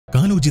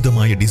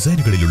കാലോചിതമായ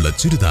ഡിസൈനുകളിലുള്ള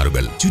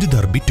ചുരിദാറുകൾ,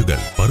 ചുരിദാർ ബിറ്റുകൾ,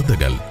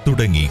 പർദ്ദകൾ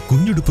തുടങ്ങി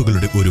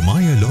കുഞ്ഞുടുപ്പുകളുടെ ഒരു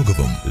മായ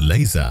ലോകവും.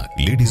 ലൈസ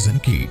ladies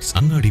and kids,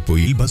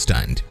 Angadipoyil bus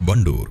stand,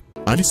 Wandoor.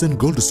 Allison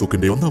gold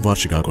സൂക്കിന്റെ 1ാം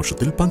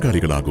വാർഷികാഘോഷത്തിൽ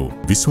പങ്കാളികളാകൂ.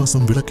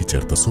 വിശ്വാസം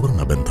വിളക്കിച്ചേർത്ത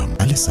സുവർണ ബന്ധം.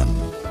 Allison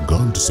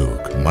gold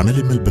souk,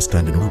 Manalimmal bus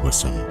സ്റ്റാൻഡിനോട്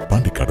വശം,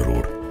 പാണ്ടിക്കാട്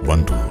റോഡ്,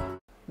 വണ്ടൂർ.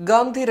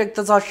 ഗാന്ധി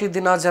രക്തസാക്ഷി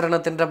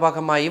ദിനാചരണത്തിന്റെ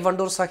ഭാഗമായി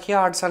Wandoor Sahya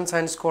arts and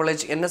science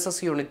college NSS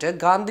unit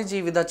Gandhi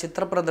ജീവിത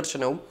ചിത്ര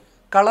പ്രദർശനവും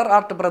കളർ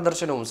ആർട്ട്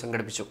പ്രദർശനവും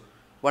സംഘടിപ്പിച്ചു.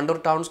 വണ്ടൂർ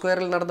ടൗൺ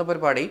സ്ക്വയറിൽ നടന്ന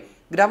പരിപാടി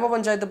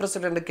ഗ്രാമപഞ്ചായത്ത്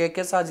പ്രസിഡന്റ്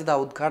KK സാജിദ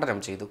ഉദ്ഘാടനം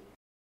ചെയ്തു.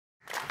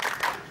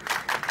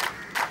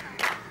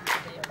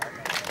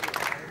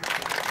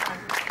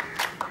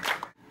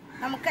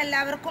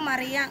 നമുക്കെല്ലാവർക്കും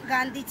അറിയാം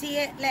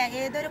ഗാന്ധിജിയെ,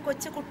 ഏതൊരു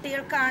കൊച്ചു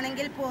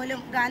കുട്ടികൾക്കാണെങ്കിൽ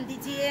പോലും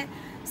ഗാന്ധിജിയെ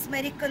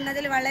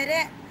സ്മരിക്കുന്നതിൽ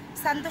വളരെ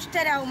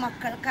സന്തുഷ്ടരാവും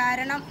മക്കൾ.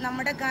 കാരണം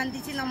നമ്മുടെ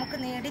ഗാന്ധിജി നമുക്ക്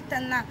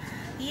നേടിത്തന്ന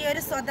ഈ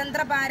ഒരു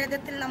സ്വതന്ത്ര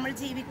ഭാരതത്തിൽ നമ്മൾ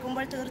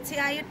ജീവിക്കുമ്പോൾ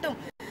തീർച്ചയായിട്ടും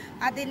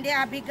അതിൻ്റെ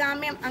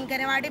അഭികാമ്യം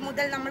അംഗനവാടി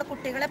മുതൽ നമ്മൾ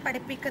കുട്ടികളെ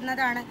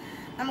പഠിപ്പിക്കുന്നതാണ്.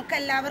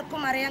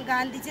 നമുക്കെല്ലാവർക്കും അറിയാം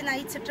ഗാന്ധിജി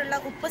നയിച്ചിട്ടുള്ള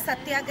ഉപ്പ്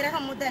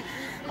സത്യാഗ്രഹം മുതൽ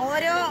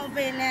ഓരോ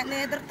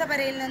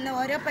നേതൃത്വപരയിൽ നിന്ന്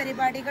ഓരോ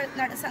പരിപാടികൾ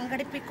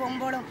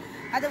സംഘടിപ്പിക്കുമ്പോഴും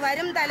അത്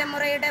വരും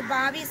തലമുറയുടെ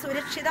ഭാവി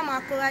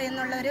സുരക്ഷിതമാക്കുക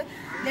എന്നുള്ളൊരു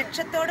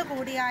ലക്ഷ്യത്തോടു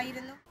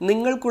കൂടിയായിരുന്നു.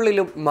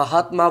 നിങ്ങൾക്കുള്ളിലും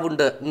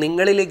മഹാത്മാവുണ്ട്,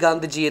 നിങ്ങളിലെ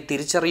ഗാന്ധിജിയെ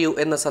തിരിച്ചറിയൂ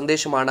എന്ന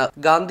സന്ദേശമാണ്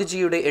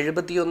ഗാന്ധിജിയുടെ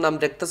 71ാം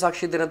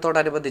രക്തസാക്ഷി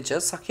ദിനത്തോടനുബന്ധിച്ച്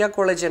സഹ്യ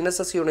കോളേജ്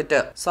NSS യൂണിറ്റ്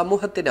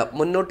സമൂഹത്തിന്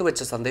മുന്നോട്ട്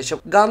വെച്ച സന്ദേശം.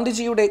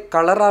 ഗാന്ധിജിയുടെ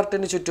കളർ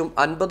ആർട്ടിന് ചുറ്റും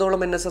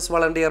 50ഓളം NSS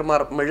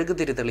വളണ്ടിയർമാർ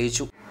മെഴുകുതിരി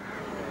തെളിയിച്ചു.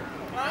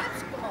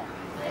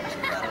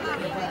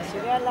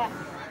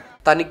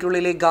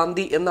 തനിക്കുള്ളിലെ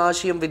ഗാന്ധി എന്ന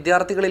ആശയം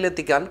വിദ്യാർത്ഥികളിൽ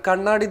എത്തിക്കാൻ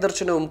കണ്ണാടി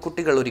ദർശനവും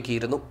കുട്ടികൾ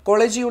ഒരുക്കിയിരുന്നു.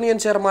 കോളേജ് യൂണിയൻ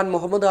ചെയർമാൻ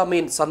മുഹമ്മദ്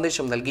അമീൻ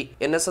സന്ദേശം നൽകി.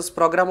 NSS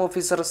programme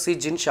officer C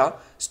Jinsha,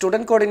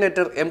 student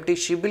coordinator MT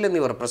Shibil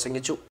എന്നിവർ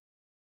പ്രസംഗിച്ചു.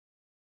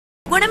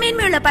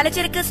 ഗുണമേന്മയുള്ള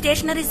പലചരക്ക്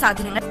സ്റ്റേഷനറി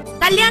സാധനങ്ങൾ,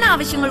 കല്യാണ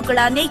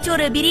ആവശ്യങ്ങൾക്കുള്ള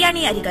നെയ്ച്ചോറ്,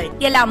 ബിരിയാണി അരികൾ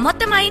എല്ലാം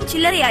മൊത്തമായും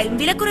ചില്ലറയായും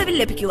വിലക്കുറവിൽ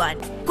ലഭിക്കുവാൻ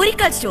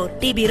Kurikkal store,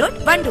 TB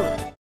road, Wandoor.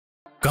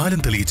 കാലം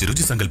തെളിയിച്ച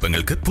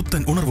രുചിസങ്കല്പങ്ങൾക്ക്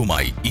പുത്തൻ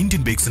ഉണർവുമായി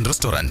ഇന്ത്യൻ ബേക്സ് ആൻഡ്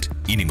റെസ്റ്റോറന്റ്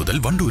ഇനി മുതൽ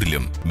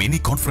വണ്ടൂരിലും മിനി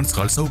കോൺഫറൻസ്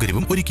ഹാൾ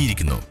സൗകര്യവും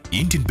ഒരുക്കിയിരിക്കുന്നു.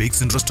 Indian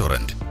bakes and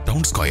restaurant,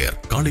 town square,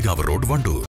 Kalikavu road, Wandoor.